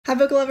Hi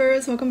book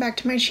lovers, welcome back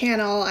to my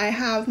channel. I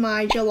have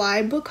my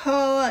July book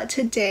haul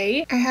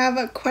today. I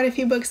have quite a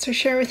few books to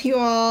share with you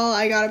all.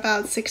 I got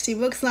about 60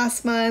 books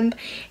last month,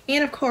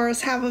 and of course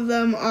half of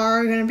them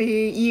are going to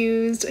be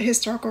used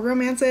historical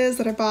romances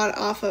that I bought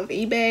off of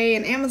eBay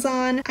and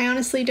Amazon. I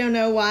honestly don't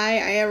know why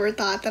I ever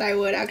thought that I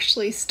would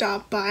actually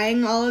stop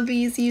buying all of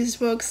these used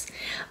books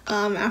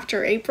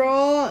after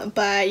April,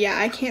 but yeah,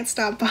 I can't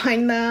stop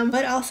buying them,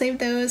 but I'll save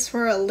those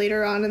for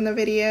later on in the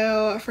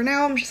video. For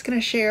now, I'm just going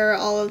to share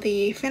all of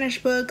the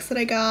finished books that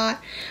I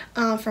got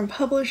from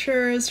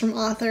publishers, from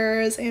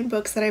authors, and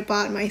books that I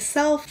bought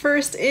myself.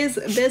 First is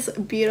this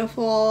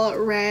beautiful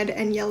red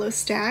and yellow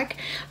stack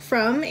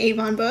from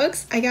Avon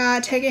Books. I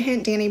got Take a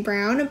Hint, Danny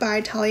Brown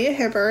by Talia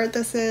Hibbert.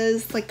 This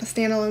is like the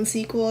standalone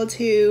sequel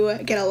to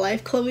Get a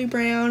Life, Chloe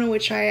Brown,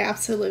 which I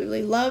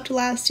absolutely loved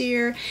last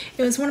year.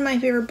 It was one of my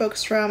favorite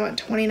books from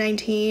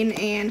 2019,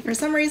 and for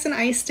some reason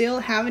I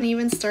still haven't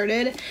even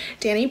started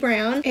Danny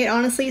Brown. It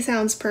honestly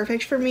sounds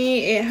perfect for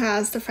me. It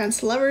has the friends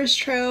to lovers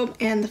trope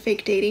and the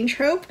fake dating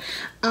trope,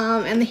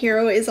 and the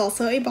hero is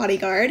also a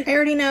bodyguard. I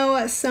already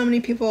know so many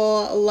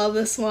people love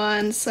this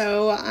one,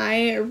 so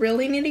I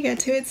really need to get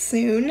to it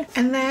soon.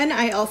 And then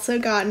I also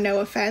got No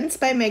Offense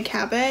by Meg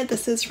Cabot.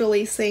 This is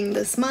releasing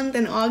this month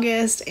in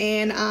August,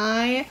 and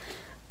I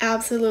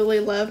absolutely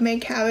love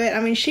Meg Cabot.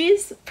 I mean,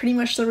 she's pretty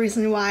much the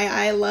reason why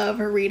I love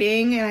her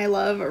reading and I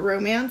love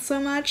romance so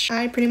much.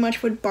 I pretty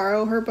much would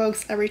borrow her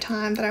books every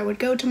time that I would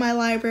go to my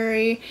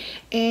library,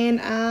 and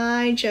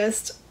I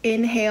just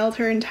inhaled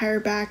her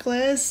entire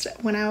backlist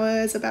when I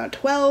was about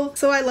 12,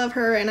 so I love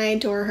her and I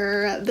adore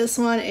her. This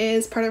one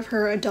is part of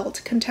her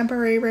adult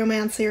contemporary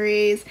romance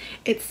series.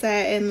 It's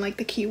set in like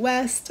the Key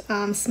West,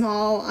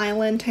 small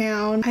island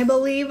town. I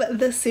believe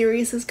this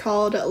series is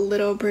called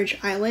Little Bridge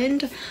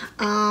Island.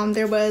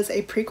 There was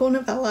a prequel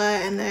novella,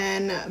 and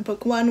then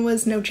book one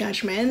was No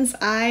Judgments.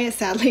 I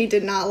sadly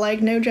did not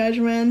like No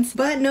Judgments,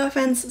 but No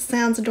Offense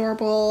sounds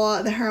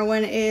adorable. The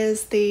heroine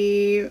is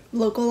the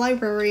local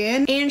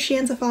librarian, and she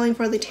ends up falling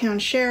for the town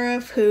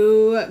sheriff,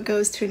 who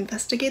goes to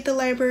investigate the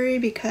library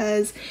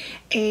because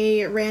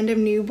a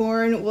random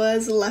newborn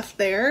was left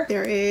there.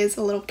 There is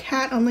a little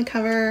cat on the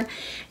cover,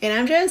 and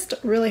I'm just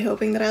really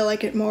hoping that I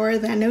like it more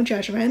than No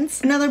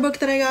Judgments. Another book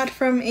that I got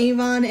from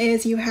Avon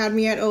is You Had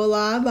Me at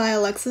Hola by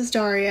Alexis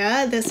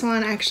Daria. This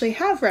one I actually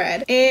have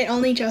read. It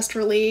only just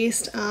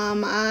released.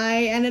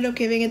 I ended up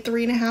giving it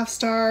 3.5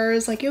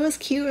 stars. Like, it was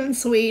cute and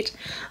sweet,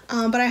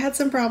 but I had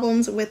some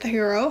problems with the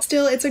hero.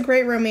 Still, it's a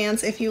great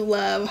romance if you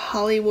love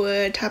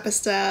Hollywood type of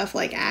stuff,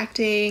 like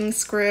acting,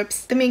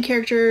 scripts. The main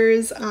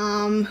characters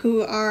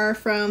who are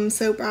from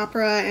soap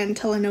opera and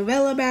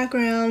telenovela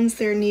backgrounds,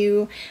 they're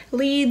new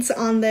leads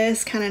on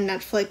this kind of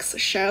Netflix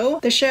show.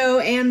 The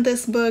show and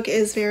this book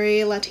is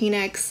very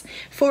Latinx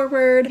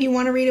forward. If you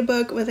want to read a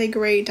book with a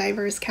great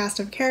diverse cast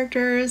of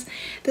characters,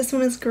 this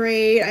one is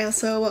great. I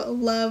also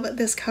love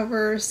this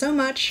cover so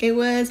much. It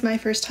was my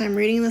first time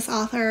reading this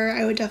author.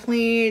 I would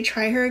definitely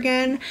try her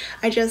again.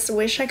 I just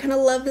wish I kind of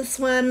loved this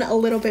one a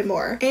little bit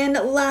more. And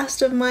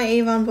last of my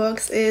Avon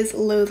books is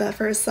Loathe at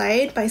First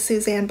Sight by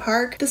Suzanne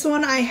Park. This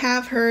one I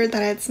have heard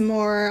that it's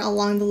more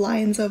along the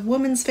lines of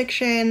women's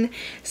fiction,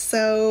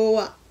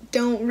 so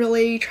don't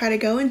really try to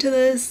go into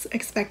this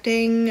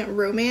expecting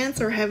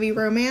romance or heavy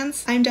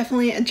romance. I'm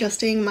definitely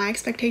adjusting my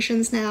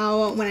expectations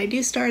now when I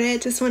do start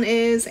it. This one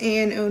is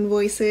an Own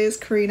Voices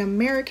Korean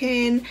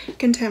American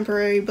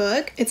contemporary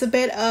book. It's a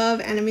bit of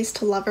enemies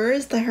to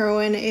lovers. The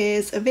heroine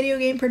is a video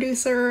game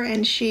producer,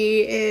 and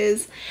she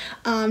is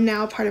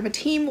now part of a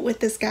team with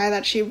this guy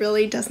that she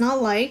really does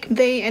not like.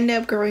 They end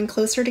up growing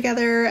closer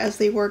together as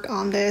they work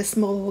on this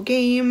mobile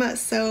game,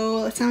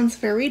 so it sounds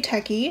very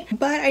techy,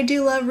 but I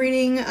do love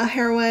reading a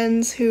heroine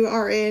who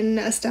are in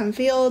a STEM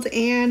field,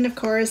 and of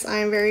course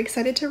I'm very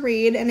excited to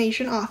read an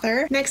Asian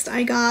author. Next,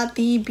 I got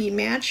The Beat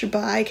Match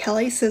by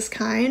Kelly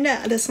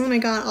Siskind. This one I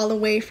got all the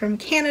way from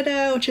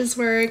Canada, which is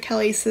where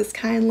Kelly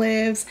Siskind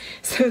lives,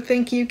 so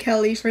thank you,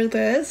 Kelly, for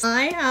this.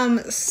 I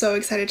am so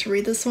excited to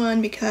read this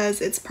one because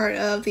it's part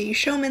of the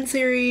Showman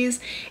series,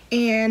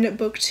 and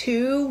book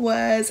 2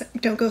 was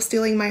Don't Go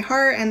Stealing My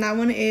Heart, and that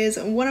one is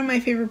one of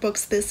my favorite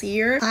books this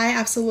year. I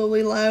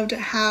absolutely loved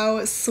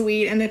how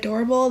sweet and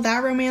adorable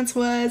that romance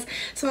was,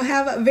 so I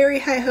have very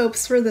high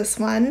hopes for this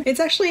one. It's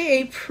actually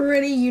a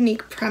pretty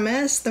unique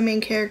premise. The main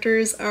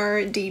characters are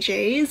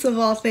DJs, of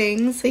all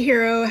things. The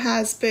hero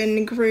has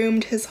been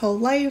groomed his whole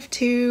life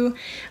to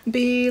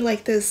be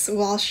like this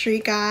Wall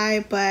Street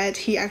guy, but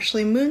he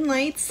actually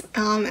moonlights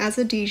as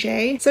a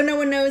DJ, so no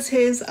one knows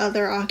his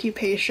other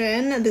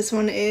occupation. This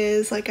one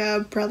is like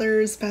a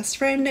brother's best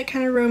friend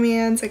kind of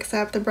romance,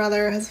 except the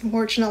brother has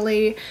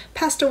unfortunately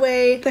passed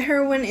away. The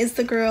heroine is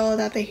the girl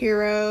that the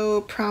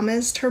hero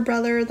promised her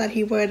brother that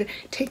he would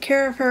take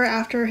care of her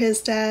after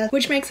his death,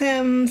 which makes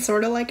him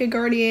sort of like a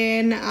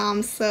guardian.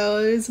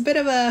 So there's a bit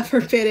of a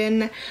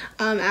forbidden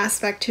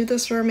aspect to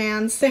this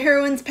romance. The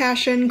heroine's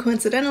passion,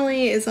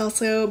 coincidentally, is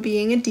also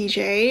being a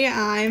DJ.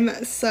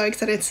 I'm so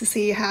excited to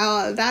see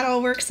how that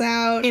all works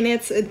out, and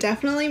it's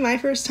definitely my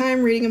first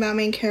time reading about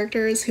main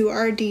characters who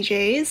are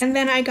DJs. And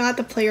then I got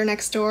The Player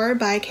Next Door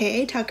by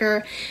K.A.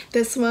 Tucker.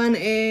 This one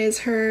is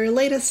her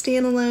latest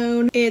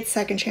standalone. It's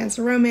second chance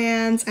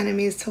romance,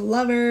 enemies to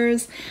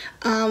lovers.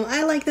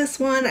 I like this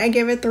one. I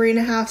give it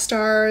 3.5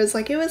 stars.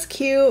 Like, it was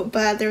cute,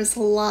 but there's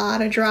a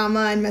lot of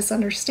drama and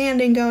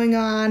misunderstanding going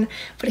on.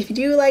 But if you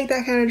do like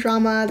that kind of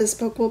drama, this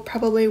book will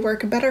probably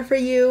work better for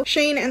you.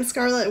 Shane and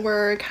Scarlett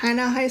were kind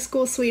of high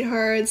school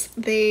sweethearts.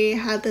 They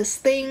had this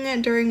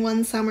thing during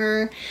one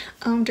summer,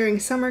 during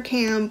summer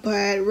camp,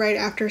 but right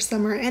after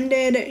summer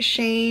ended,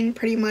 Shane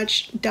pretty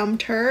much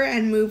dumped her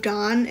and moved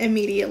on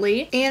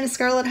immediately. And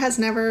Scarlett has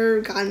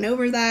never gotten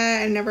over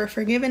that and never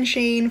forgiven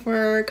Shane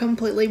for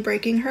completely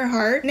breaking her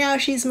heart. Now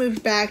she's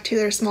moved back to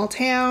their small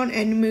town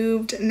and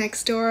moved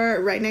next door,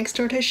 right next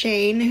door to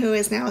Shane, who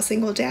is now a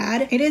single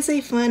dad. It is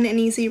a fun and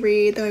easy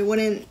read, though I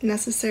wouldn't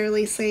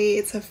necessarily say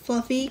it's a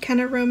fluffy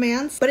kind of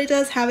romance, but it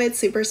does have its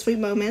super sweet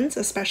moments,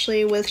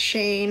 especially with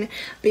Shane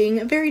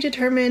being very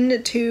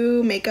determined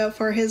to make up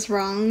for his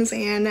wrongs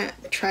and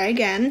try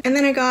again. And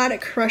then I got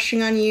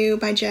Crushing on You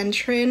by Jen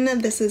Trin.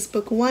 This is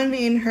book 1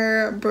 in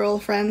her Burl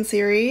Friend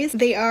series.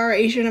 They are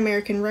Asian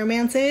American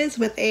romances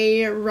with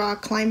a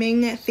rock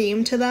climbing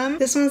theme to them.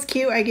 This one's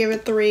cute. I give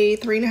it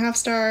 3.5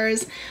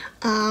 stars.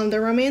 The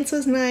romance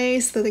was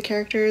nice, though the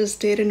characters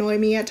did annoy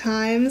me at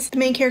times. The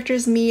main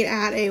characters meet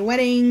at a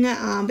wedding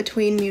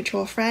between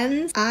mutual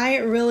friends. I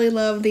really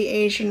love the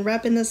Asian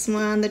rep in this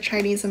one, the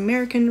Chinese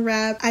American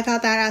rep. I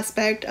thought that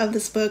aspect of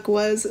this book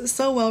was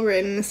so well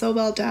written, so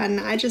well done.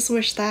 I just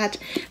wish that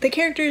the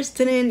characters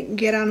didn't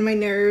get on my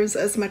nerves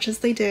as much as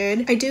they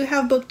did. I do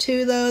have book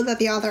 2 though that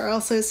the author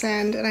also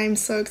sent, and I'm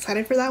so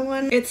excited for that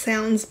one. It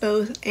sounds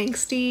both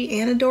angsty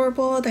and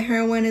adorable. The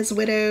heroine is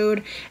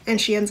widowed and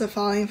she ends up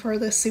falling for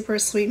this super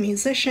sweet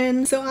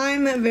musician, so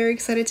I'm very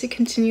excited to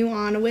continue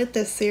on with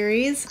this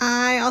series.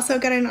 I also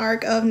got an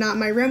arc of Not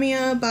My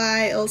Romeo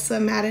by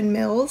Ilsa Madden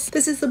Mills.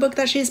 This is the book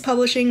that she's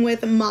publishing with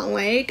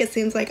Montlake. It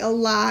seems like a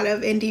lot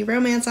of indie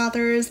romance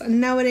authors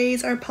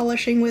nowadays are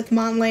publishing with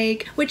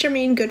Montlake, which I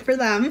mean, good for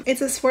them.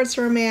 It's a sports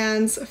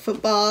romance,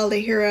 football. The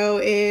hero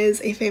is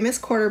a famous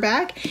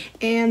quarterback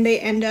and they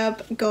end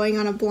up going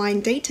on a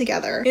blind date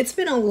together. It's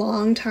been a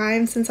long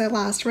time since I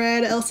last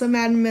read Ilsa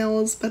Madden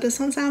Mills, but this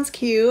one sounds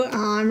cute.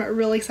 I'm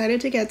really excited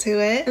to get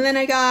to it. And then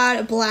I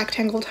got Black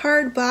Tangled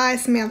Heart by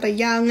Samantha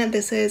Young.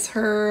 This is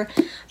her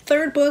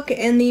 3rd book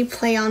in the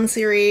Play On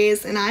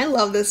series, and I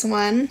love this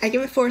one. I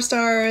give it 4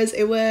 stars.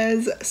 It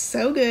was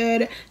so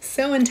good,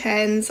 so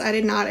intense. I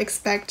did not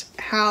expect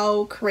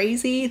how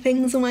crazy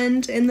things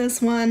went in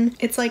this one.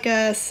 It's like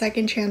a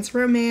second chance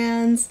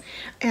romance,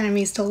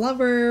 enemies to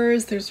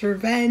lovers, there's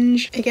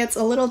revenge. It gets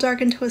a little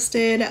dark and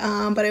twisted,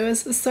 but it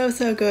was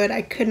so good.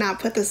 I could not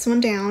put this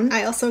one down.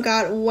 I also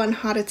got One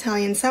Hot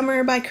Italian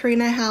Summer by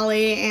Karina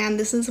Halley, and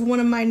this is one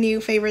of my new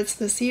favorites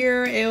this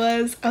year. It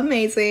was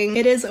amazing.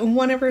 It is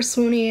one of her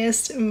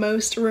swooniest,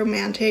 most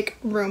romantic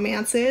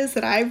romances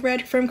that I've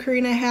read from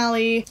Karina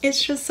Halley.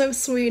 It's just so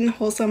sweet and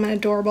wholesome and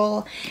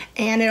adorable,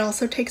 and it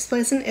also takes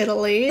place in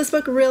Italy. This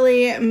book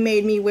really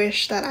made me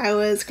wish that I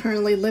was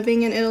currently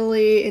living in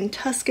Italy, in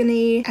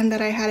Tuscany, and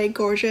that I had a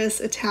gorgeous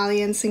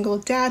Italian single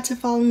dad to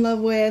fall in love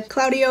with.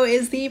 Claudio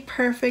is the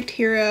perfect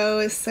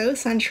hero, so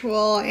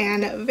sensual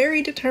and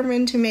very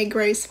determined to make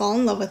Grace fall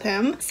in love with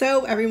him.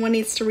 So everyone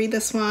needs to read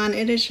this one.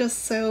 It is just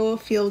so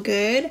feel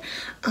good.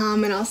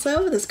 And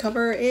also this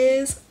cover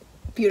is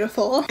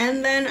beautiful.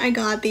 And then I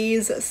got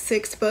these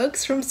 6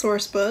 books from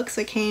Source Books.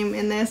 It came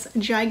in this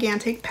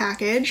gigantic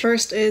package.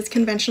 First is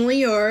Conventionally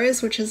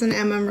Yours, which is an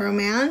MM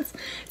romance.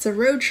 It's a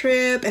road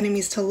trip,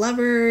 enemies to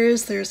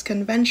lovers, there's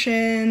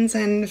conventions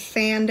and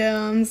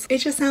fandoms. It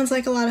just sounds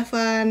like a lot of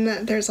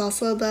fun. There's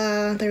also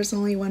the there's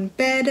only one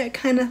bed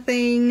kind of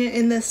thing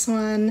in this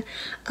one,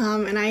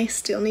 and I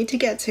still need to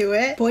get to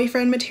it.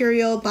 Boyfriend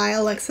Material by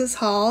Alexis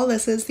Hall.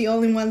 This is the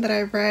only one that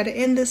I've read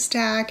in this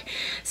stack.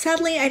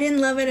 Sadly, I didn't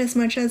love it as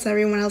much as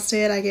everyone else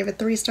did. I gave it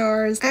 3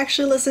 stars. I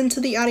actually listened to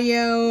the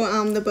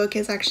audio. The book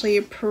is actually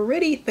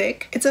pretty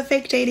thick. It's a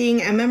fake dating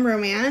MM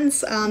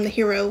romance. The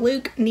hero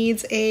Luke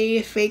needs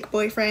a fake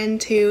boyfriend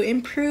to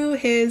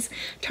improve his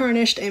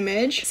tarnished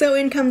image. So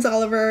in comes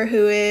Oliver,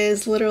 who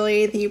is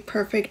literally the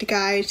perfect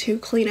guy to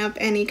clean up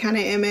any kind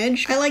of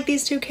image. I like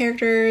these 2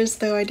 characters,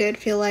 though I did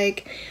feel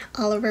like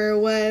Oliver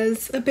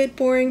was a bit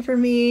boring for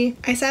me.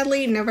 I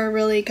sadly never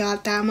really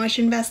got that much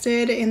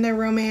invested in their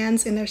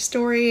romance, in their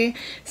story,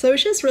 so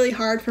it's just really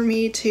hard for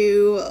me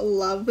to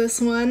love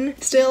this one.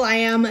 Still, I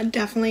am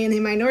definitely in the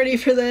minority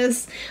for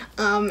this.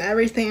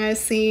 Everything I've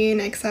seen,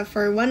 except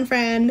for one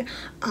friend,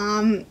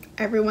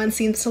 Everyone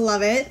seems to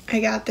love it.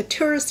 I got The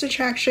Tourist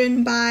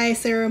Attraction by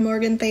Sarah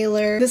Morgan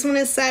Thaler. This one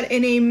is set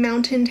in a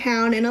mountain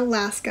town in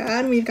Alaska,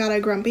 and we've got a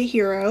grumpy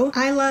hero.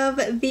 I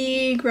love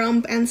the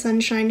grump and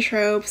sunshine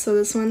trope, so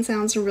this one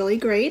sounds really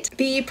great.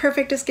 The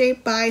Perfect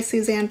Escape by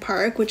Suzanne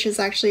Park, which is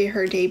actually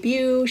her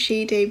debut.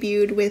 She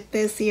debuted with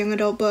this young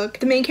adult book.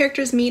 The main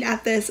characters meet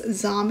at this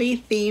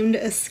zombie-themed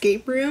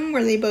escape room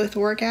where they both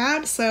work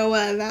at, so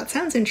that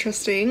sounds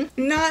interesting.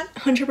 Not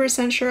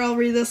 100% sure I'll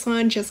read this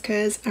one just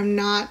because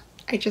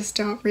I just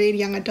don't read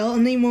young adult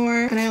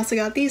anymore. And I also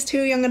got these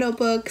two young adult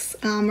books,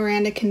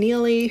 Miranda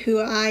Keneally, who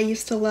I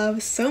used to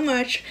love so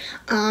much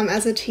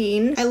as a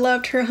teen. I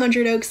loved her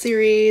 100 Oaks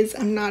series.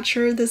 I'm not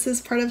sure this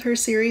is part of her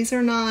series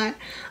or not,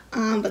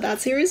 but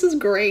that series is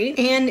great.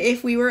 And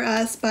If We Were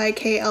Us by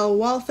K.L.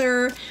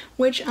 Walther,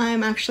 which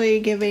I'm actually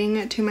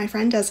giving to my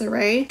friend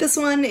Desiree. This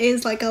one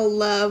is like a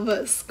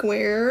love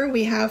square.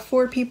 We have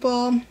 4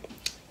 people,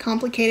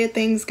 complicated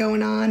things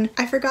going on.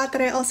 I forgot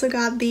that I also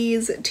got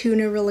these 2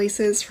 new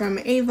releases from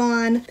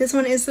Avon. This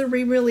one is the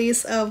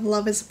re-release of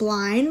Love is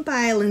Blind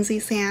by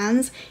Lindsay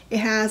Sands. It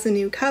has a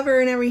new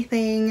cover and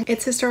everything.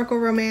 It's historical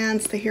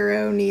romance. The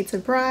hero needs a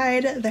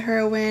bride. The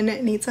heroine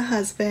needs a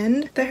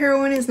husband. The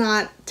heroine is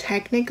not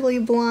technically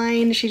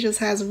blind. She just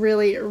has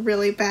really,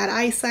 really bad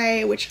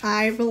eyesight, which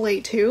I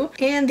relate to.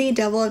 And The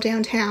Devil of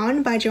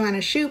Downtown by Joanna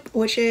Shupe,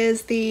 which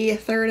is the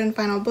 3rd and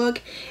final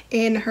book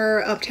in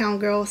her Uptown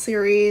Girl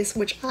series,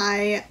 which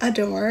I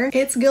adore.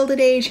 It's Gilded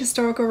Age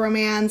historical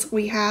romance.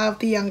 We have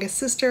the youngest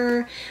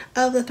sister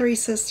of the 3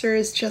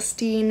 sisters,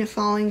 Justine,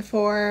 falling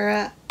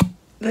for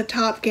the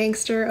top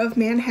gangster of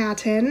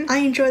Manhattan. I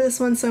enjoy this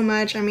one so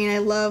much. I mean, I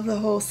love the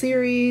whole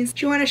series.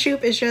 Joanna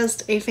Shupe is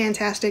just a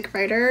fantastic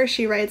writer.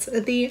 She writes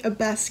the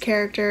best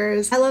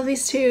characters. I love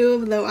these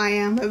 2, though I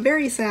am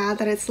very sad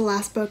that it's the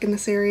last book in the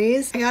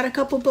series. I got a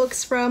couple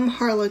books from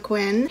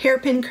Harlequin.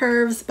 Hairpin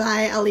Curves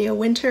by Alia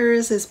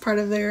Winters is part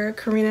of their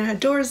Karina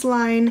Adores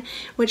line,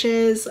 which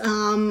is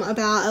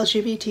about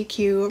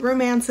LGBTQ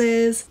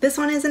romances. This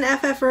one is an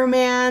FF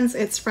romance.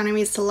 It's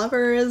frenemies to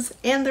lovers,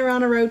 and they're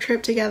on a road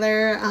trip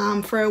together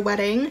for a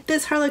wedding.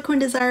 This Harlequin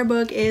Desire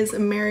book is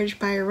Marriage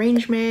by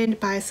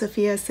Arrangement by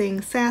Sophia Singh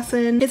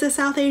Sasson. It's a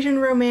South Asian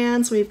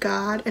romance. We've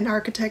got an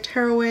architect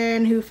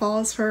heroine who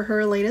falls for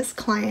her latest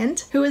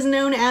client, who is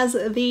known as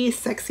the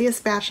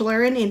sexiest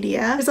bachelor in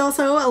India. There's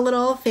also a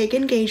little fake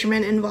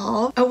engagement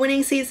involved. A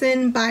Winning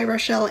Season by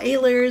Rochelle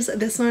Ehlers.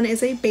 This one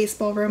is a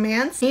baseball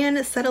romance.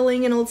 And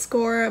Settling an Old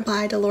Score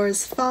by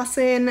Dolores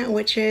Fawson,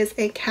 which is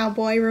a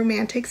cowboy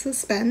romantic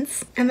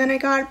suspense. And then I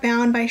got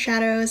Bound by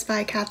Shadows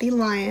by Kathy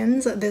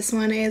Lyons. This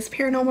one is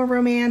paranormal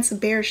romance,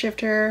 bear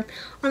shifter.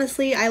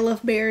 Honestly, I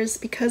love bears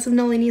because of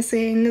Nalini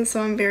Singh,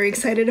 so I'm very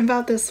excited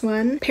about this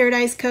one.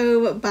 Paradise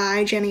Cove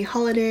by Jenny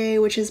Holiday,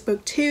 which is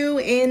book 2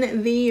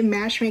 in the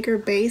Matchmaker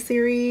Bay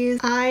series.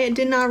 I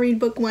did not read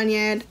book 1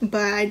 yet,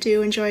 but I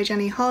do enjoy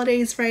Jenny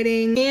Holiday's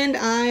writing, and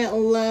I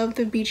love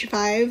the beach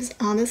vibes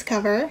on this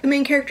cover. The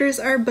main characters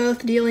are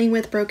both dealing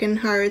with broken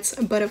hearts,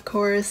 but of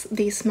course,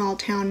 the small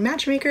town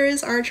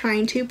matchmakers are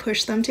trying to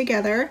push them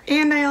together.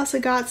 And I also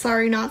got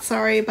Sorry Not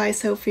Sorry by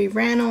Sophie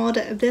Ranald.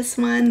 This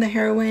one, the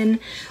heroine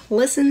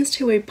listens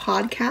to a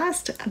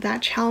podcast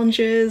that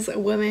challenges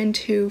women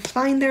to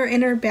find their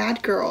inner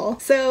bad girl.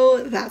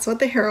 So that's what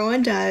the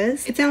heroine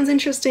does. It sounds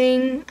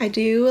interesting. I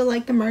do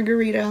like the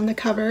margarita on the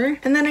cover.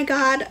 And then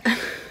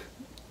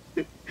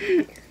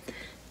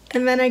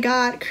I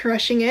got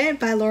Crushing It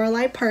by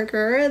Lorelei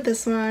Parker.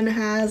 This one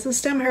has a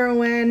STEM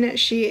heroine.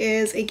 She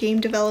is a game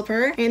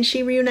developer and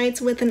she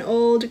reunites with an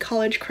old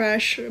college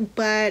crush,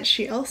 but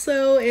she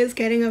also is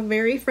getting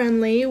very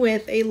friendly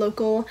with a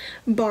local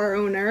bar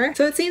owner.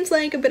 So it seems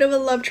like a bit of a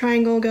love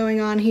triangle going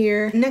on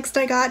here. Next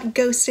I got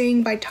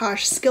Ghosting by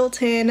Tosh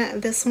Skilton.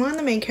 This one,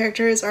 the main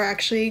characters are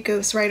actually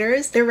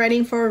ghostwriters. They're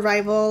writing for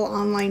rival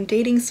online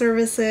dating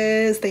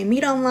services. They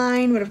meet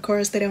online, but of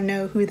course they don't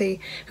know who the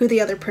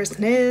other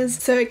person is.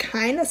 So it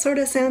kind of sort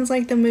of sounds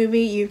like the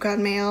movie You've Got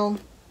Mail,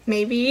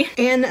 maybe.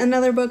 And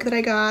another book that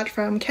I got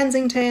from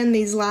Kensington,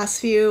 these last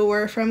few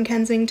were from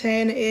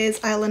Kensington, is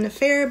Island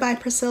Affair by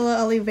Priscilla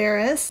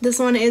Oliveras. This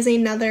one is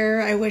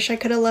another I wish I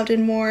could have loved it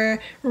more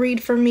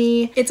read for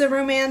me. It's a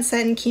romance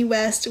set in Key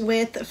West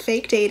with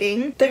fake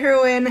dating. The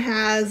heroine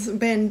has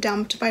been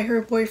dumped by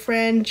her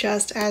boyfriend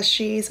just as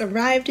she's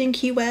arrived in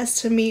Key West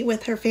to meet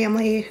with her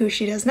family, who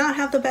she does not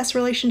have the best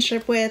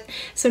relationship with,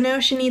 so now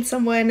she needs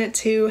someone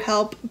to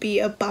help be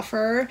a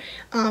buffer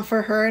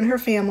for her and her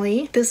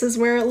family. This is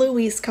where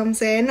Luis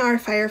comes in, our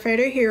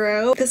firefighter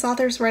hero. This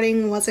author's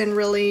writing wasn't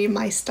really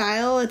my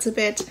style. It's a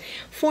bit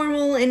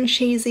formal and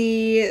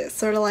cheesy,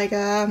 sort of like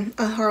a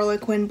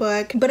Harlequin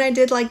book, but I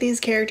did like these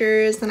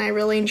characters and I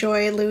really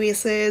enjoy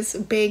Luis's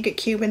big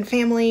Cuban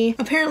family.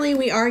 Apparently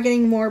we are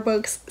getting more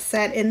books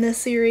set in this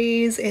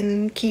series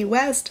in Key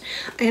West,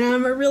 and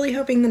I'm really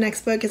hoping the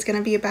next book is going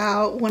to be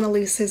about one of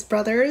Luis's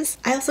brothers.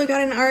 I also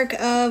got an arc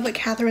of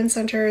Catherine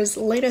Center's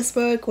latest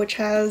book, which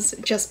has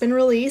just been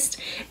released.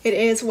 It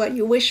is What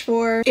You Wish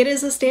For. It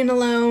is a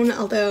standalone,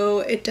 although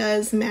it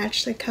does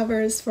match the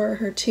covers for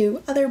her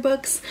 2 other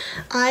books.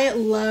 I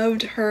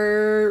loved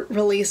her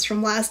release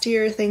from last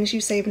year, Things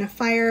You Save in a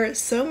Fire,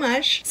 so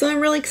much. So I'm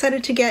really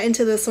excited to get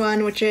into this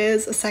one, which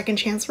is a second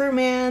chance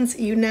romance.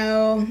 You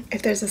know,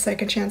 if there's a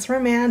second chance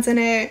romance in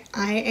it,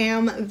 I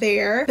am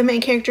there. The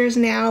main characters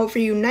now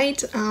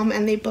reunite,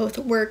 and they both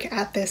work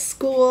at this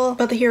school,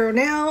 but the hero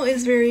now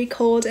is very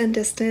cold and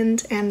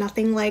distant and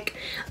nothing like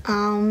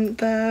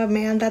the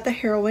man that the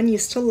heroine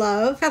used to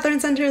love. Catherine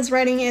Center's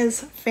writing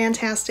is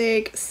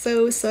fantastic.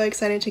 So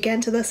excited to get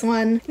into this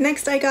one.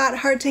 Next I got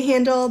Hard to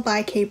Handle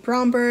by Kate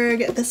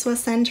Bromberg. This was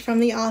sent from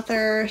the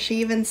author. She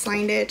even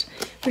signed it,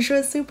 which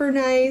was super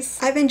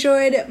nice. I've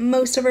enjoyed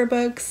most of her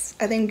books.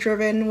 I think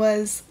Driven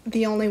was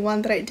the only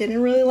one that I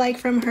didn't really like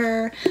from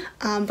her,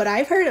 but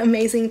I've heard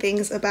amazing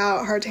things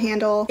about Hard to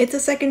Handle. It's a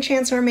second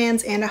chance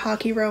romance and a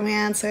hockey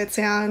romance, so it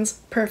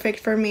sounds perfect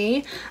for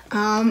me.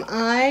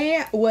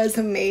 I was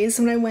amazed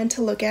when I went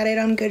to look at it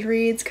on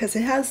Goodreads because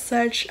it has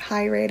such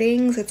high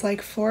ratings. It's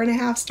like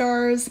 4.5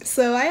 stars,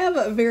 so I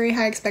have very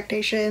high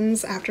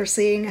expectations after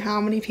seeing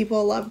how many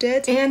people loved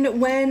it.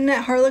 And when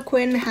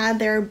Harlequin had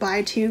their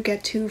buy 2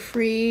 get 2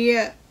 free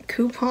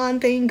coupon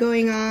thing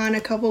going on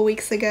a couple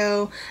weeks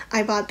ago,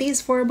 I bought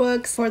these 4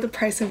 books for the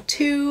price of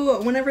 2.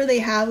 Whenever they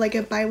have like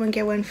a buy 1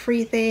 get 1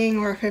 free thing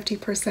or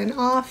 50%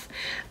 off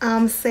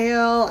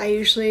sale, I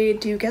usually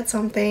do get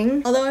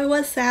something. Although I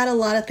was sad a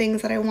lot of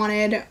things that I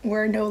wanted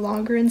were no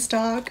longer in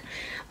stock.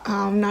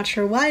 Not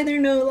sure why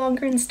they're no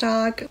longer in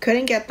stock.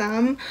 Couldn't get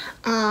them.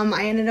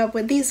 I ended up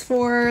with these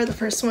 4. The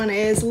first one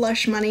is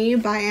Lush Money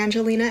by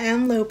Angelina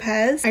M.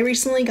 Lopez. I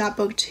recently got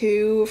book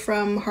 2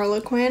 from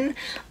Harlequin,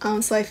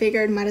 so I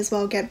figured might as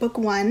well get book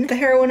 1. The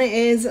heroine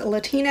is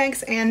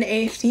Latinx and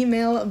a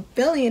female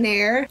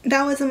billionaire.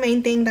 That was the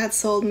main thing that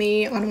sold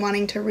me on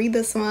wanting to read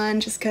this one,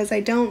 just because I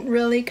don't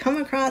really come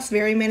across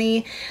very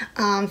many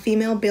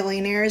female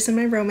billionaires in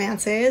my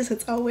romances.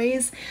 It's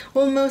always,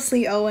 well,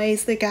 mostly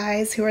always the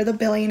guys who are the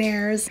billionaires.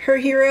 Her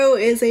hero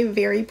is a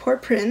very poor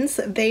prince.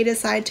 They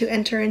decide to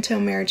enter into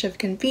a marriage of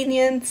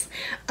convenience.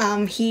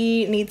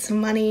 He needs some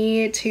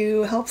money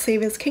to help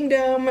save his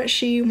kingdom.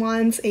 She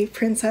wants a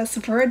princess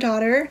for a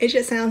daughter. It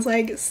just sounds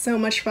like so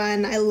much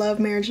fun. I love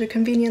marriage of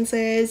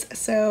conveniences,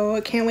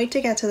 so can't wait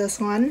to get to this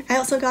one. I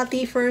also got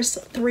the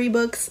first 3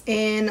 books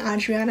in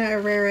Adriana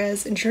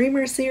Herrera's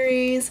Dreamer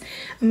series,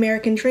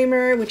 American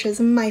Dreamer, which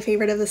is my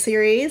favorite of the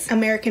series,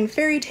 American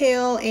Fairy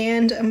Tale,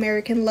 and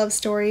American Love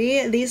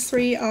Story. These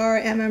 3 are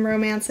MM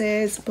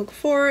romances. Book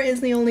 4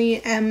 is the only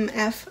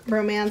MF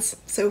romance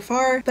so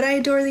far, but I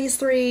adore these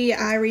 3.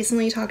 I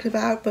recently talked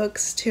about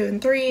books 2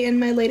 and 3 in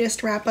my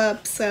latest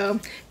wrap-up, so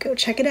go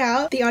check it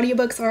out. The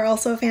audiobooks are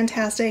also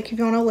fantastic if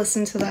you want to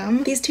listen to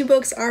them. These 2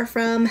 books are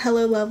from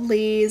Hello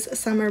Lovely's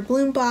Summer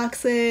Bloom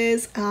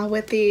boxes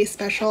with the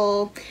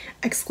special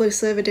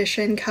exclusive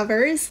edition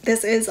covers.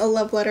 This is A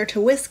Love Letter to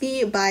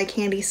Whiskey by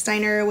Candy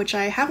Steiner, which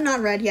I have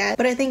not read yet,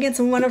 but I think it's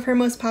one of her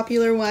most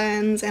popular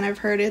ones, and I've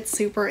heard it's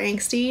super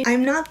angsty.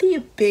 I'm not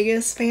the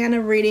biggest fan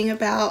of reading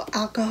about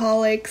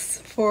alcoholics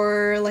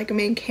for like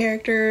main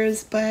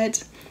characters,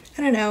 but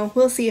I don't know,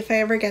 we'll see if I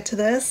ever get to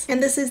this.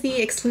 And this is the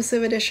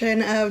exclusive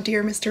edition of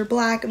Dear Mr.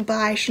 Black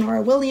by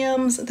Shonora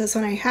Williams. This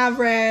one I have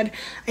read.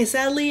 I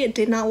sadly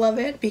did not love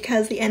it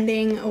because the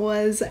ending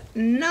was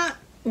not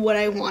what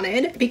I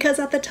wanted, because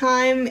at the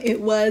time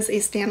it was a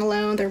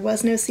standalone, there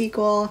was no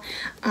sequel,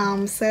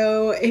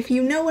 so if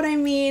you know what I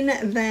mean,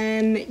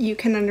 then you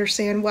can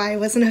understand why I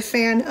wasn't a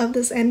fan of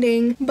this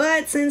ending.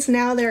 But since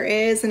now there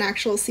is an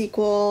actual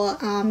sequel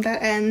that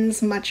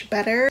ends much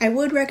better, I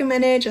would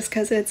recommend it just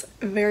because it's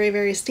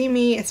very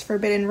steamy. It's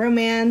forbidden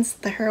romance.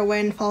 The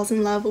heroine falls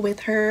in love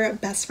with her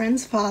best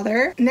friend's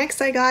father.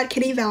 Next I got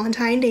Kitty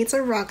Valentine Dates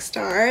a Rock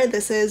Star.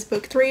 This is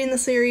book 3 in the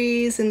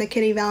series, in the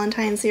Kitty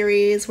Valentine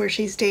series, where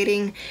she's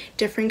dating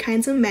different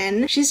kinds of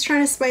men. She's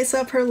trying to spice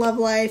up her love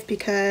life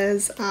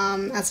because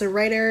as a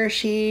writer,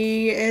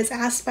 she is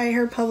asked by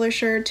her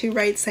publisher to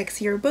write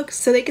sexier books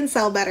so they can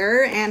sell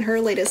better, and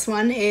her latest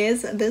one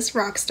is this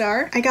rock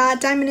star. I got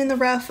Diamond in the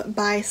Rough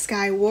by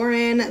Skye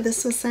Warren.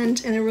 This was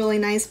sent in a really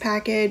nice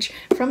package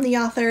from the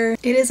author.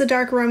 It is a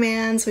dark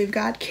romance. We've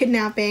got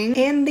kidnapping,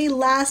 and the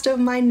last of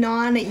my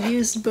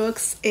non-used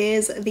books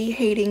is The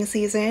Hating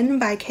Season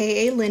by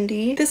K.A.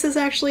 Lindy. This is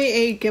actually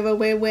a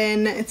giveaway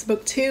win. It's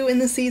book 2 in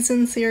the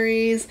season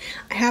series.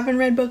 I haven't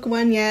read book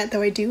 1 yet,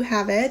 though I do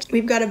have it.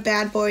 We've got a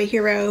bad boy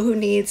hero who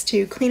needs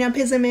to clean up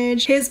his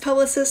image. His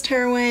publicist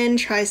heroine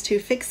tries to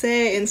fix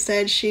it.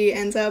 Instead, she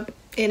ends up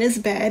in his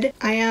bed.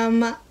 I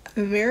am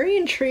very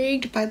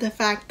intrigued by the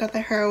fact that the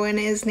heroine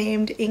is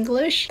named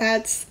English.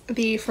 That's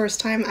the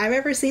first time I've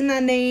ever seen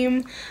that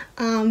name,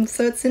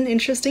 so it's an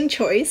interesting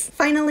choice.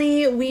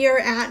 Finally, we are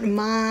at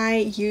my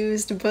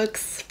used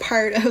books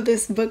part of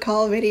this book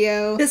haul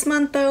video. This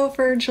month though,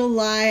 for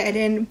July, I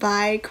didn't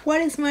buy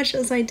quite as much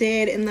as I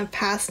did in the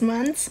past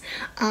months,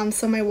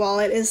 so my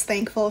wallet is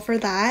thankful for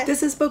that.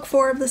 This is book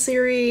 4 of the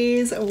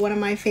series, one of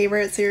my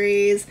favorite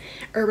series,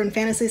 urban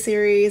fantasy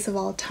series of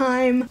all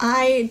time.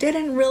 I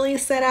didn't really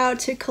set out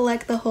to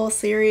collect the whole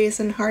series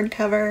in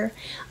hardcover.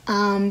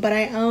 but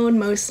I own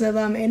most of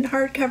them in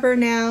hardcover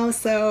now,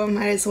 so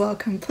might as well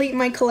complete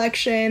my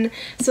collection,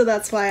 so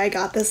that's why I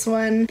got this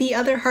one. The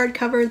other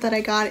hardcover that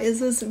I got is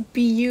this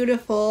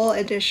beautiful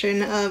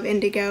edition of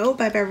Indigo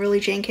by Beverly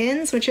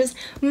Jenkins, which is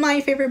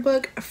my favorite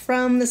book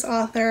from this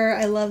author.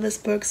 I love this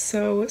book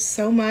so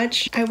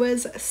much. I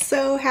was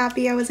so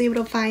happy I was able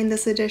to find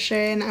this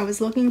edition. I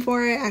was looking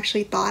for it,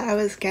 actually thought I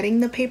was getting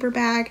the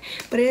paperback,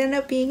 but it ended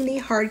up being the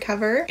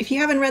hardcover. If you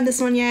haven't read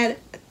this one yet,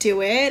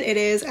 do it. It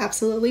is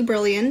absolutely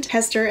brilliant.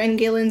 Hester and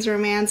Galen's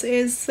romance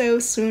is so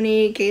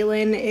swoony.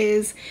 Galen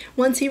is,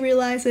 once he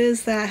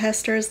realizes that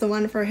Hester is the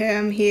one for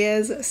him, he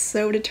is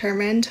so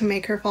determined to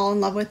make her fall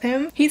in love with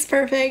him. He's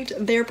perfect.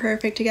 They're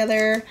perfect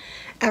together.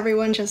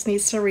 Everyone just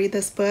needs to read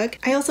this book.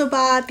 I also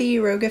bought The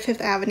Rogue of Fifth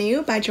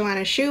Avenue by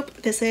Joanna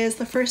Shupe. This is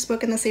the first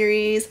book in the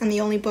series and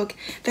the only book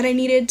that I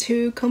needed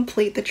to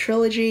complete the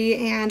trilogy,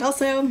 and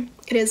also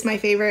it is my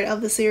favorite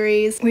of the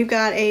series. We've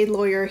got a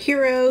lawyer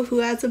hero who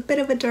has a bit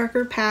of a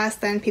darker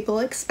past than people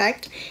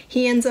expect.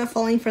 He ends up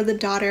falling for the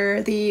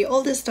daughter, the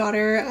oldest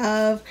daughter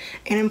of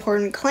an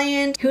important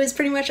client, who is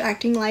pretty much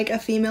acting like a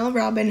female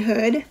Robin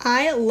Hood.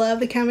 I love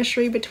the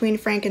chemistry between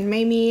Frank and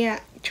Mamie.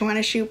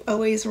 Joanna Shupe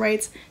always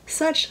writes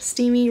such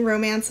steamy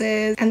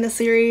romances, and the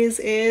series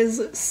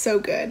is so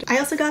good. I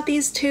also got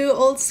these two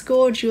old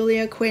school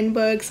Julia Quinn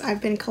books.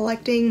 I've been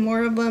collecting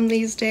more of them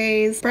these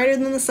days. Brighter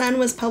Than the Sun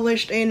was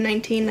published in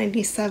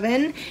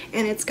 1997,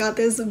 and it's got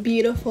this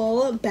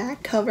beautiful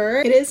back cover.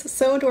 It is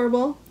so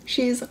adorable.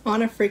 She's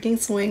on a freaking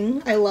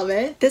swing. I love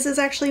it. This is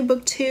actually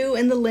book 2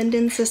 in the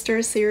Linden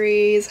Sisters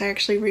series. I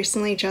actually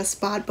recently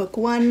just bought book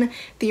 1,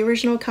 the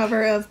original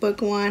cover of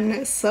book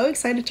 1. So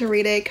excited to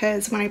read it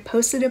because when I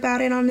posted about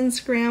it on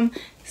Instagram,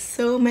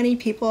 so many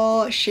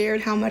people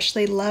shared how much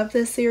they love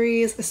this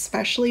series,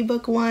 especially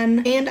book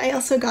 1. And I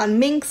also got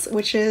Minx,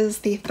 which is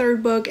the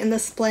third book in the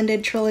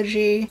Splendid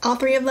trilogy. All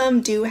three of them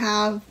do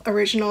have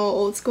original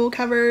old school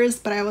covers,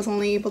 but I was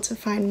only able to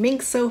find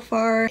Minx so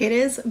far. It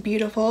is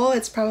beautiful.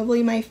 It's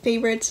probably my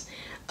favorite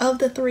of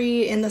the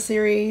 3 in the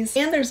series.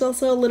 And there's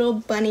also a little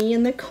bunny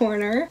in the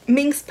corner.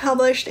 Minx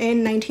published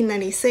in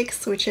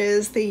 1996, which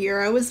is the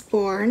year I was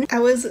born. I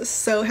was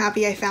so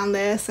happy I found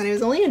this, and it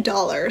was only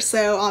 $1,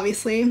 so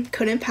obviously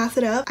couldn't pass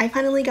it up. I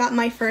finally got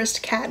my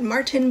first Kat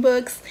Martin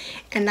books,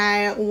 and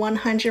I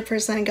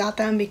 100% got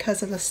them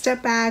because of the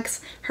stepbacks.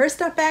 Her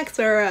stepbacks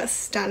are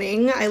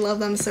stunning. I love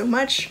them so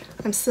much.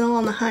 I'm still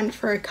on the hunt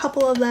for a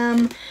couple of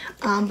them,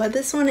 but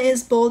this one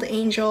is Bold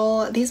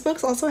Angel. These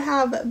books also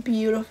have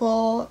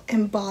beautiful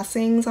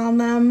embossings on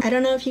them. I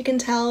don't know if you can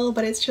tell,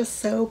 but it's just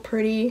so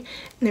pretty.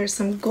 And there's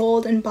some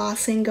gold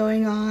embossing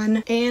going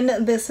on,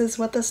 and this is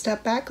what the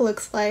step back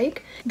looks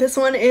like. This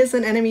one is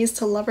an enemies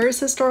to lovers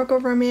historical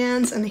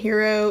romance, and the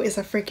hero is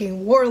a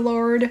freaking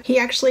warlord. He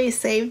actually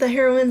saved the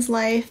heroine's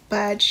life,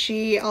 but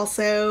she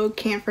also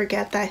can't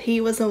forget that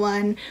he was the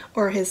one,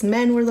 or his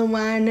men were the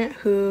one,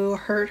 who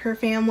hurt her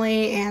family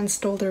and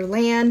stole their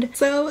land,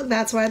 so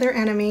that's why they're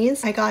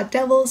enemies. I got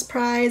Devil's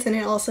Prize, and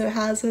it also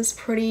has this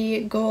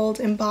pretty gold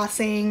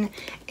embossing,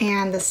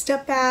 and the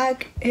step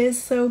back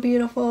is so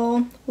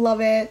beautiful.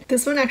 Love it.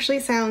 This one actually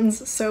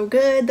sounds so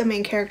good. The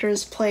main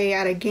characters play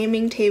at a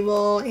gaming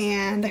table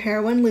and the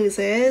heroine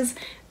loses,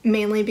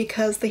 mainly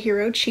because the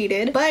hero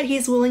cheated, but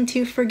he's willing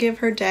to forgive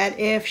her debt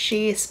if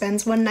she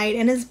spends one night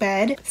in his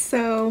bed,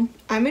 so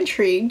I'm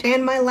intrigued.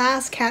 And my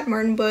last Kat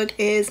Martin book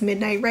is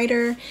Midnight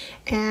Rider,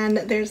 and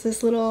there's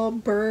this little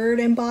bird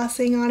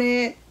embossing on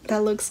it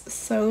that looks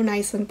so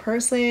nice in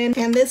person,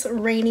 and this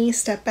rainy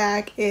step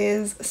back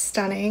is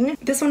stunning.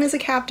 This one is a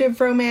captive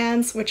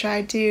romance, which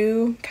I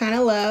do kind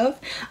of love.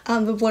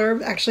 The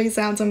blurb actually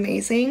sounds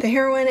amazing. The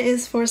heroine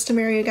is forced to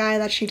marry a guy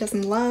that she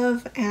doesn't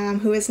love,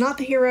 who is not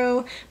the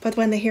hero, but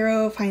when the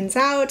hero finds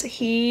out,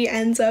 he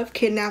ends up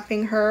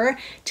kidnapping her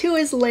to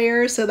his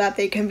lair so that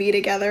they can be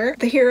together.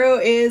 The hero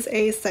is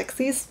a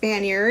sexy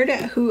Spaniard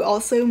who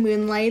also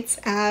moonlights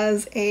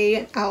as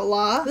an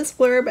outlaw. This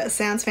blurb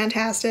sounds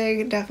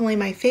fantastic, definitely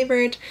my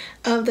favorite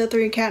of the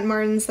 3 Kat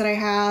Martins that I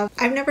have.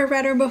 I've never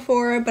read her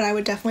before, but I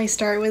would definitely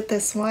start with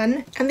this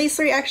one. And these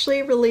 3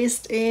 actually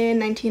released in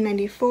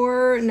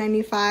 1994,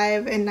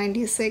 95, and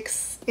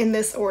 96 in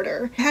this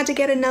order. I had to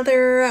get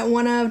another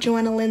one of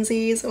Joanna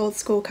Lindsay's old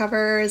school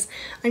covers.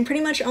 I'm pretty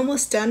much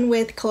almost done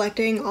with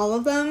collecting all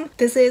of them.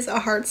 This is A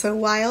Heart So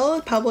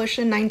Wild, published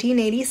in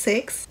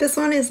 1986. This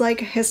one is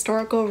like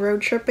historical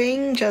road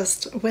tripping,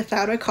 just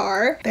without a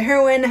car. The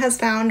heroine has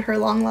found her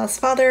long lost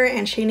father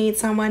and she needs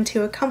someone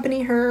to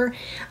accompany her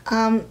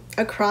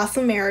across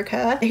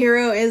America. The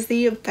hero is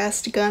the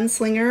best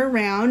gunslinger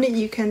around.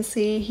 You can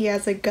see he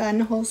has a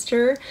gun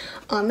holster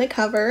on the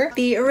cover.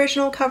 The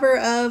original cover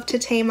of To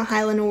Tame a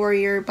Highland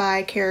Warrior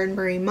by Karen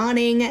Marie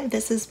Moning.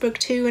 This is book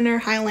 2 in her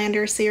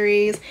Highlander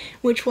series,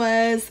 which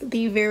was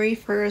the very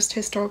first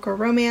historical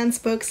romance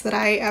books that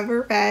I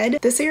ever read.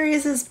 The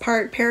series is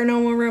part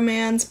paranormal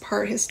romance,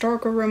 part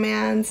historical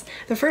romance.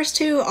 The first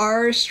 2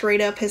 are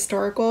straight up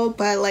historical,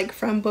 but like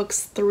from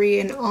books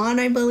 3 and on,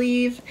 I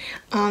believe.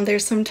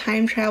 There's some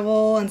time travel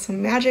travel and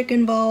some magic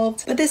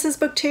involved. But this is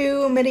book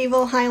 2,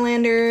 Medieval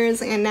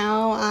Highlanders, and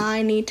now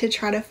I need to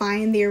try to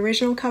find the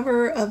original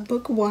cover of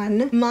book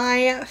 1.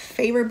 My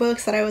favorite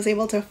books that I was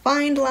able to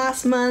find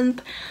last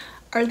month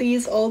are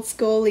these old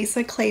school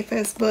Lisa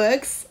Kleypas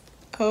books.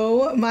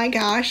 Oh my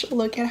gosh,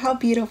 look at how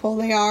beautiful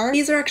they are.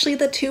 These are actually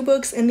the 2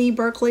 books in the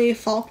Berkeley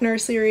Faulkner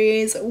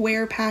series.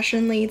 Where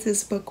Passion Leads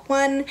is book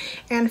 1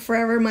 and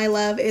Forever My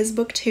Love is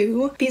book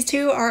 2. These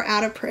 2 are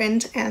out of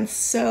print and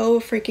so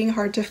freaking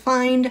hard to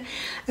find,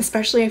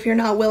 especially if you're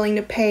not willing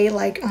to pay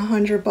like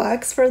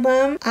 $100 for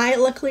them. I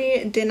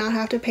luckily did not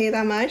have to pay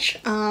that much,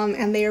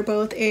 and they are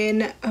both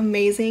in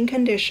amazing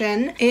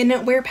condition.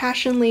 In Where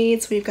Passion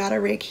Leads, we've got a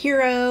rake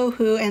hero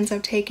who ends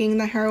up taking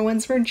the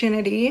heroine's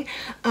virginity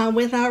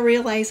without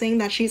realizing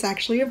that she's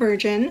actually a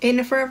virgin.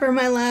 In Forever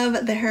My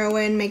Love, the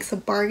heroine makes a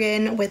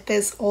bargain with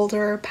this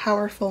older,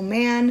 powerful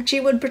man. She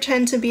would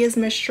pretend to be his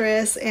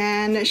mistress,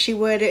 and she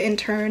would in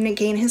turn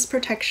gain his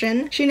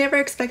protection. She never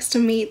expects to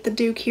meet the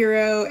Duke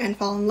hero and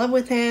fall in love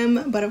with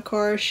him, but of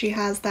course she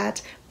has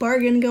that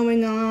bargain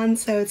going on,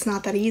 so it's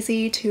not that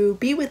easy to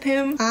be with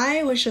him.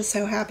 I was just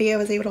so happy I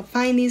was able to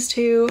find these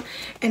 2,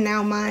 and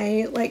now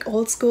my like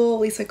old school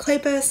Lisa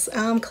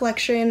Kleypas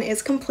collection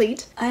is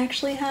complete. I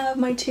actually have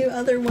my 2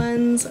 other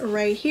ones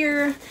right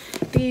here.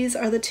 These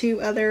are the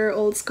 2 other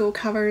old school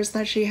covers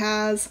that she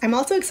has. I'm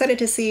also excited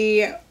to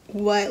see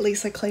what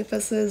Lisa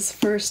Kleypas's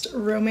first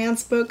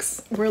romance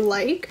books were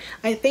like.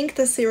 I think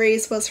the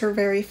series was her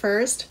very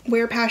first.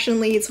 Where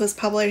Passion Leads was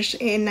published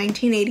in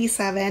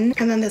 1987,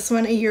 and then this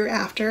one a year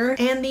after.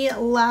 And the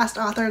last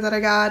author that I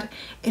got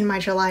in my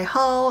July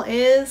haul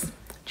is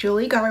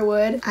Julie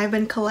Garwood. I've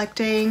been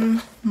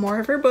collecting more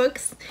of her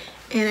books,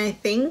 and I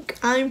think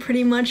I'm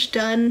pretty much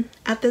done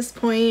at this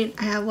point.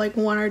 I have like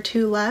 1 or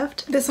 2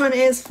 left. This one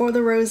is For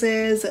the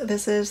Roses.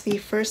 This is the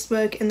first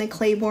book in the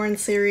Claiborne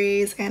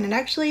series, and it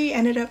actually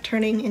ended up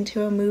turning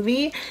into a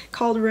movie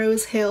called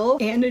Rose Hill,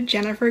 and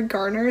Jennifer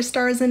Garner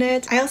stars in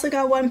it. I also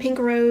got One Pink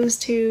Rose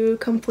to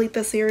complete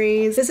the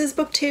series. This is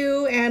book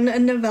 2 and a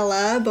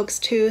novella. Books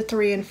 2,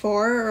 3, and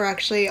 4 are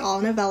actually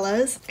all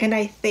novellas, and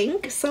I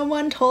think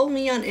someone told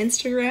me on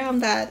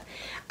Instagram that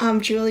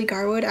Julie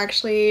Garwood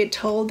actually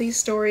told these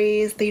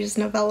stories, these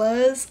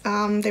novellas.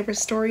 They were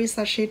stories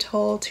that she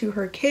told to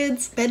her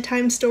kids,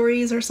 bedtime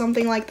stories or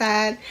something like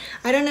that.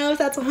 I don't know if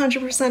that's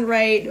 100%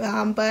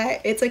 right, but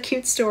it's a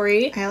cute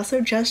story. I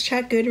also just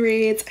checked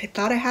Goodreads. I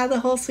thought I had the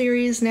whole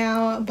series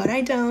now, but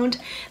I don't.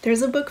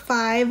 There's a book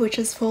 5, which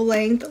is full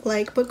length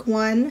like book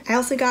 1. I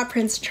also got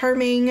Prince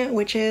Charming,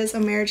 which is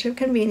a marriage of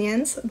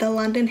convenience. The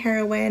London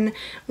heroine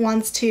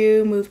wants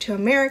to move to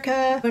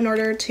America. In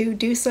order to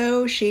do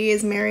so, she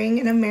is marrying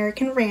an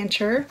American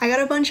rancher. I got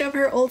a bunch of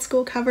her old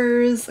school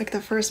covers, like the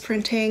first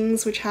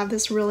printings, which have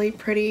this really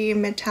pretty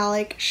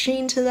metallic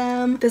sheen to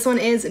them. This one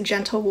is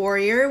Gentle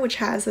Warrior, which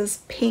has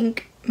this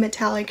pink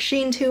metallic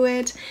sheen to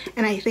it,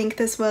 and I think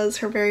this was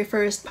her very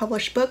first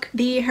published book.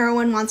 The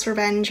heroine wants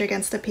revenge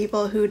against the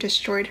people who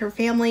destroyed her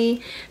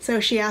family,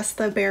 so she asks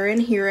the barren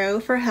hero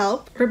for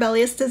help.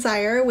 Rebellious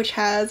Desire, which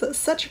has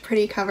such a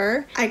pretty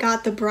cover. I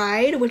got The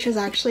Bride, which is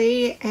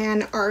actually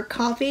an ARC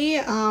copy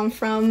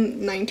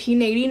from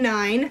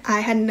 1989. I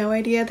had no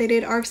idea they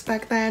did ARCs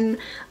back then,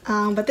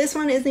 but this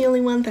one is the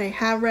only one that I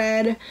have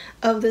read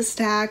of this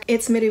stack.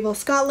 It's medieval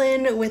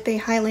Scotland with a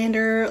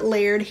Highlander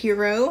layered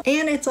hero,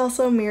 and it's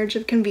also Marriage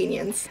of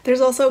Convenience. There's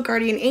also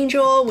Guardian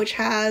Angel, which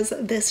has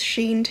this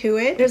sheen to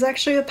it. There's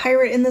actually a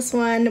pirate in this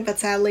one, but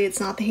sadly it's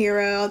not the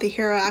hero. The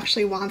hero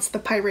actually wants the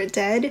pirate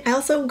dead. I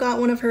also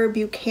got one of her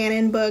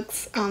Buchanan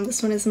books.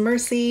 This one is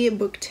Mercy,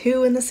 book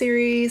 2 in the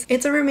series.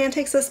 It's a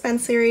romantic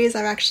suspense series.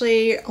 I've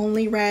actually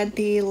only read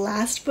the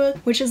last book,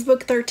 which is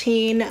book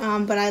 13,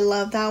 but I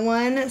love that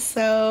one,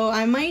 so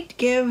I might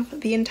give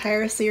the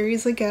entire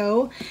series a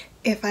go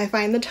if I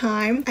find the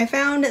time. I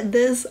found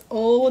this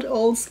old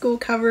school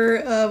cover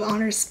of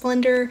Honor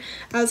Splendor.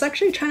 I was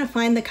actually trying to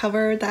find the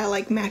cover that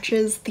like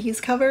matches these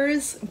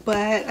covers,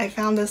 but I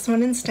found this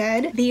one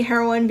instead. The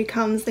heroine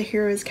becomes the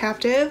hero's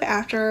captive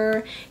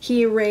after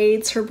he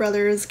raids her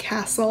brother's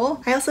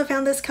castle. I also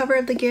found this cover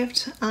of The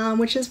Gift,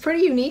 which is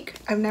pretty unique.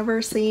 I've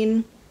never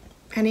seen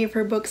any of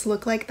her books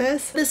look like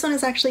this. This one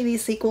is actually the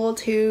sequel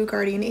to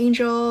Guardian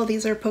Angel.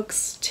 These are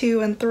books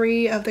 2 and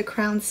 3 of the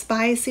Crown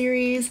Spy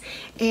series,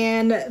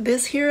 and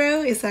this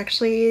hero is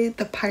actually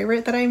the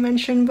pirate that I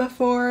mentioned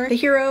before. The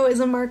hero is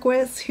a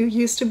marquis who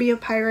used to be a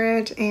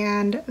pirate,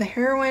 and the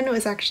heroine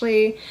was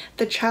actually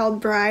the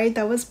child bride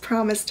that was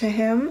promised to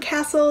him.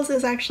 Castles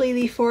is actually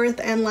the 4th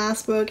and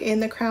last book in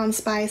the Crown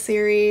Spy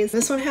series.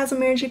 This one has a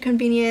marriage of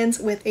convenience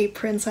with a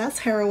princess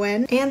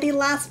heroine, and the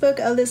last book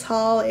of this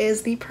haul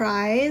is The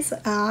Prize.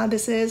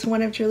 This is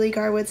one of Julie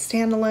Garwood's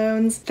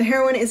standalones. The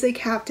heroine is a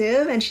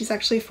captive, and she's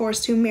actually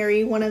forced to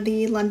marry one of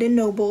the London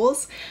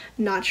nobles.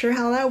 Not sure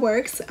how that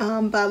works,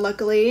 but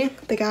luckily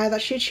the guy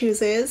that she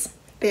chooses,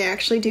 they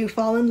actually do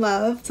fall in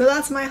love. So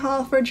that's my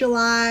haul for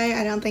July.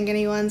 I don't think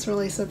anyone's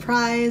really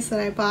surprised that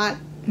I bought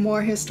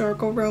more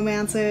historical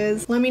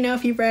romances. Let me know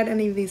if you've read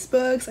any of these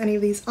books, any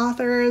of these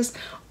authors,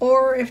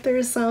 or if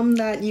there's some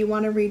that you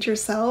want to read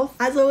yourself.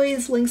 As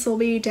always, links will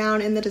be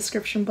down in the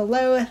description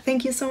below.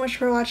 Thank you so much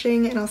for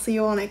watching, and I'll see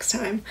you all next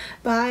time.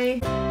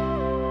 Bye!